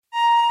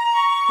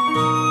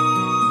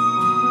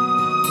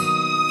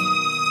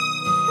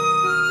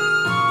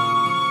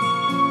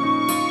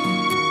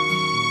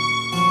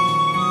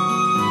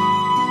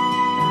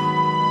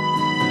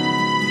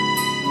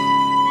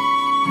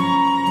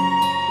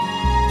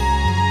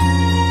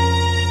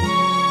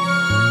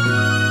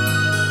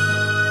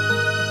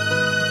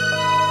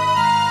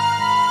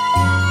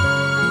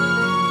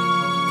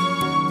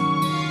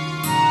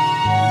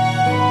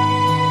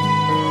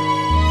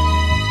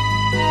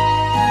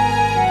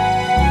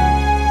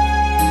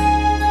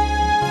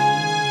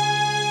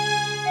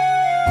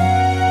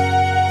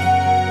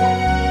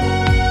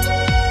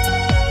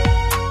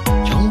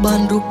បា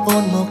នរូបអូ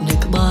នមកនៅ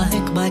ក្បែ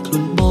រខ្លួ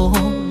នបង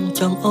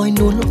ចង់ឲ្យ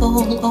នួនអូ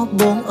ងអប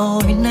បង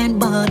ឲ្យណែន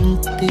បាន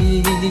ទេ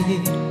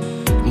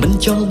មិន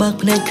ចង់បើក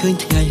ភ្នែកឃើញ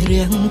ថ្ងៃ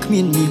រាំងគ្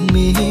មាន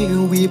មេ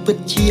វាពិត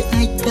ជា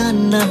ឯកា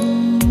ណាស់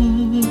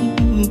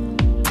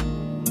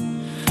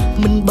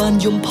មិនបាន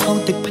យំផង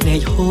ទឹកភ្នែ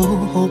កហូ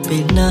រពេ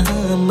លណា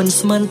មិន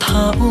ស្មាន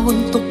ថាអូន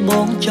ទុកប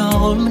ងចោ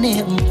លម្នា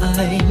ក់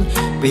ឯង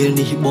ពេល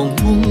នេះបង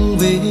វង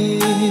វែង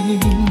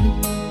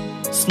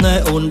ស្នេ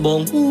ហ៍អូនបង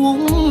វង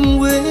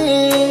វែ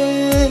ង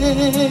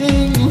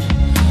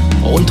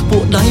អូនធ្ព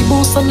ក់ដៃប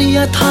ងសន្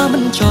យាថាមិ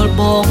នចោល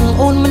បង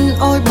អូនមិន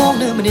អោយបង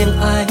នៅម្នាក់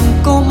ឯង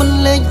ក៏មិន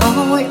លែងអោ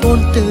យអូន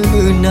ទៅ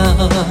ណា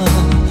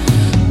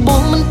ប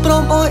ងមិនព្រ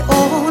មអោយ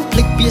អូនភ្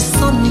លេចពីស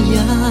ន្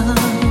យា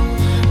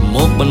ម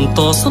កបន្ត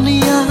សន្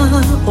យា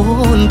អូ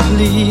នភ្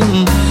លាម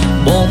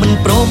បងមិន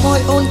ព្រមអោ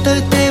យអូនទៅ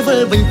ទេវិ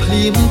លវិញភ្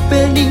លាមពេ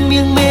លនេះមៀ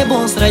ងមេប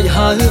ងស្រែក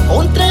ហៅអូ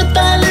នត្រូវ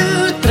តែឮ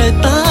ត្រូវ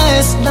តែ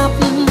ស្ដាប់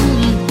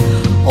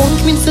អូន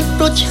គ្មានសិទ្ធិ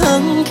ប្រឆាំ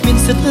ងគ្មាន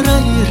សិទ្ធិរៃ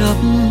រ៉ា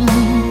ប់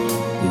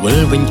វិល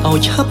វិញឲ្យ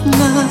ឆាប់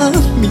ណា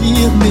មៀ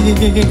មេ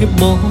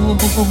បង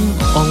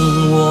អង្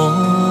វរ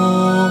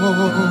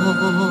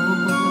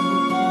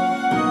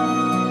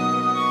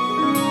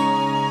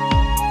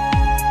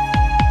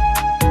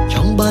ច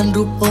ង់បាន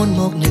រូបអូន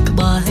មកនៅក្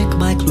បែ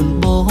រខ្លួន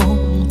បង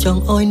ច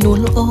ង់ឲ្យនួ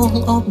នអូង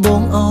អបប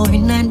ងឲ្យ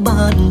ណែន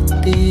បាន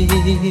ទេ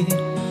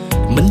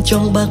មិនច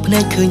ង់បើកភ្នែ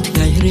កឃើញថ្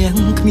ងៃរាំង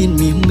គ្មាន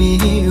មេ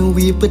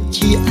វាពិត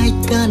ជាឯ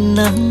កា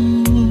ណាស់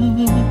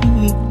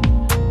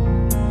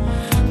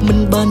មិន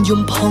បាន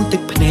យំផងទឹ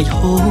កភ្នែក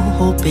ហូ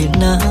រពេល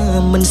ណា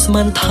មិនស្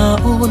មានថា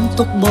អូន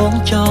ទុកបង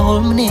ចោល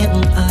ម្នាក់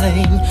ឯ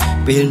ង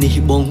ពេលនេះ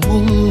បងវ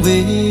ងវែ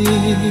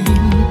ង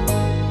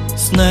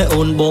ស្នេហ៍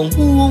អូនបងវ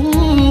ង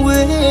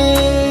វែ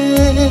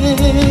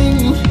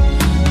ង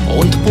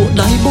អូនធ្ពក់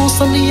ដៃបង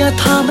សន្យា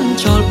ថាមិន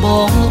ចោលប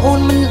ងអូន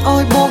មិនអោ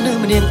យបងនៅ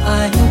ម្នាក់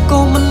ឯងក៏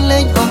មិនលែ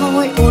ងអោ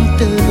យអូន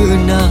ទៅ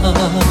ណា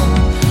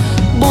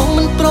បង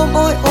មិនព្រម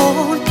អោយអូ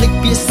នភ្លេច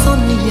ពីស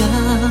ន្យា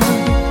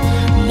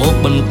មក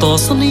បន្ត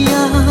សន្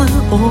យា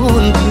អូ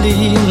នភ្លា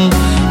ម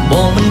ប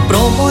ងមិនព្រ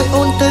មអោយ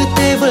អូនទៅ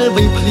ទេវិល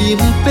វិញភ្លាម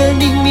ពេល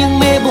នេះមៀង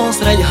មេបង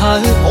ស្រែកហៅ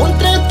អូន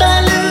ត្រូវតែ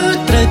ឮ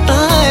ត្រូវ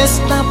តែ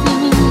ស្ដាប់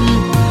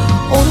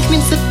អូនគ្មា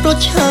នសិទ្ធិប្រ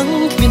ឆាំង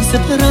គ្មានសិ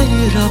ទ្ធិរៃ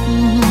រ៉ាប់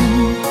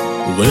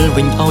វិល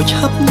វិញឲ្យ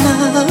ឆាប់ណា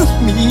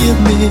មៀ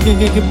មេ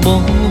ប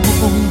ង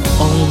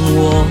អង្វ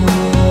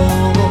រ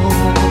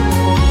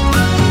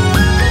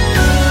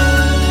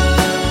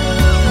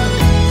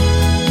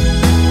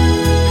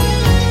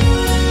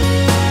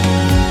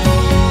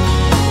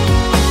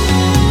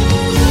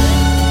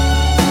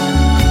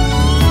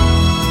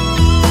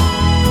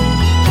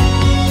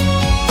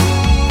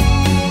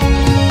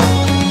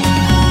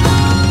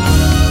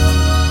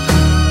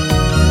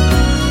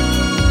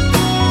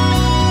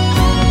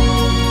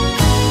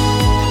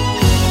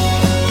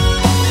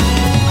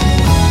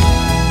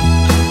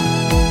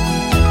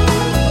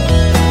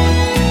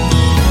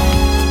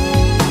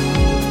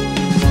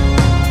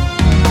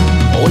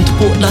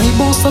ពួកដៃ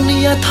បងសន្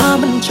យាថា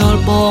មិនចោល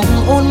បង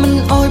អូនមិន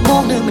អោយប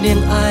ងនៅម្នា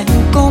ក់ឯង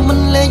ក៏មិន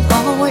លែង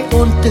អោយ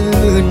អូនទៅ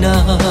ណា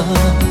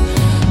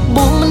ប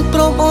ងមិនព្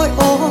រមអោយ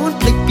អូន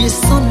ភ្លេចពី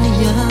សន្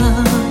យា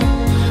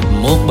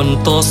មកបន្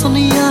តស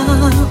ន្យា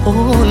អូ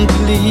ន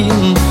ភ្លា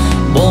ម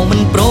បងមិ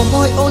នព្រម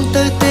អោយអូន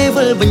ទៅទេ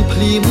វិលវិញភ្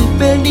លាម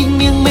ពេលនេះ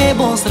មៀងមេ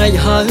បងស្រែក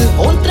ហៅ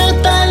អូនត្រូវ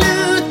តែឮ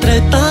ត្រូ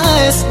វតែ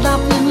ស្ដា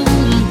ប់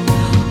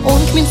អូ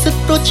នគ្មានសិទ្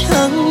ធិប្រ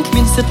ឆាំងគ្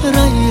មានសិទ្ធិ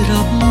រៃ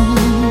រ៉ាប់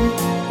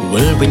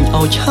វិលវិញ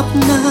ឲ្យឆាប់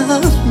ណា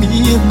មៀ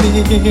មេ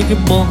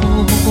បង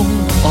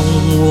អ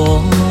ង្វ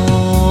រ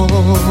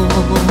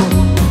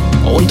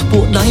អូនធ្ព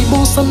ក់ដៃប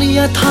ងសន្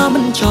យាថាមិ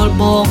នចោល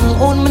បង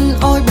អូនមិន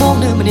អោយបង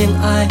នៅម្នាក់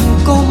ឯង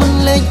ក៏មិន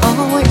លែងអោ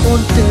យអូ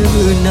នទៅ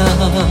ណា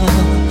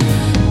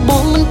ប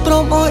ងមិនព្រ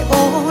មអោយ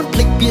អូនភ្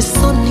លេចពី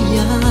សន្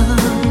យា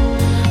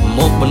ម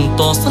កបន្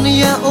តសន្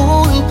យាអូ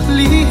នភ្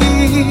លា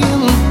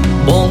ម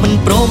បងមិន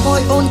ព្រមអោ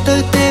យអូនទៅ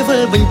ទេវិ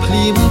លវិញភ្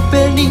លាម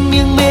ពេលនេះ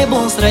មៀងមេប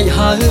ងស្រែក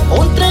ហៅ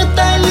អូនត្រូវ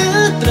តែឮ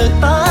ត្រូវ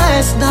តែ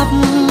ស្ដាប់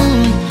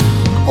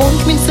អូន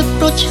គ្មានសិទ្ធិ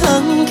ប្រឆាំ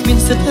ងគ្មាន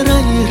សិទ្ធិរៃ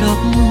រ៉ា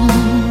ប់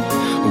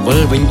វិ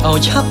លវិញឲ្យ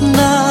ឆាប់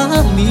ណា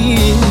មៀ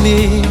ងមេ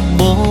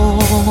ប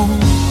ង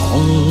អ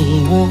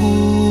ង្វ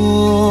រ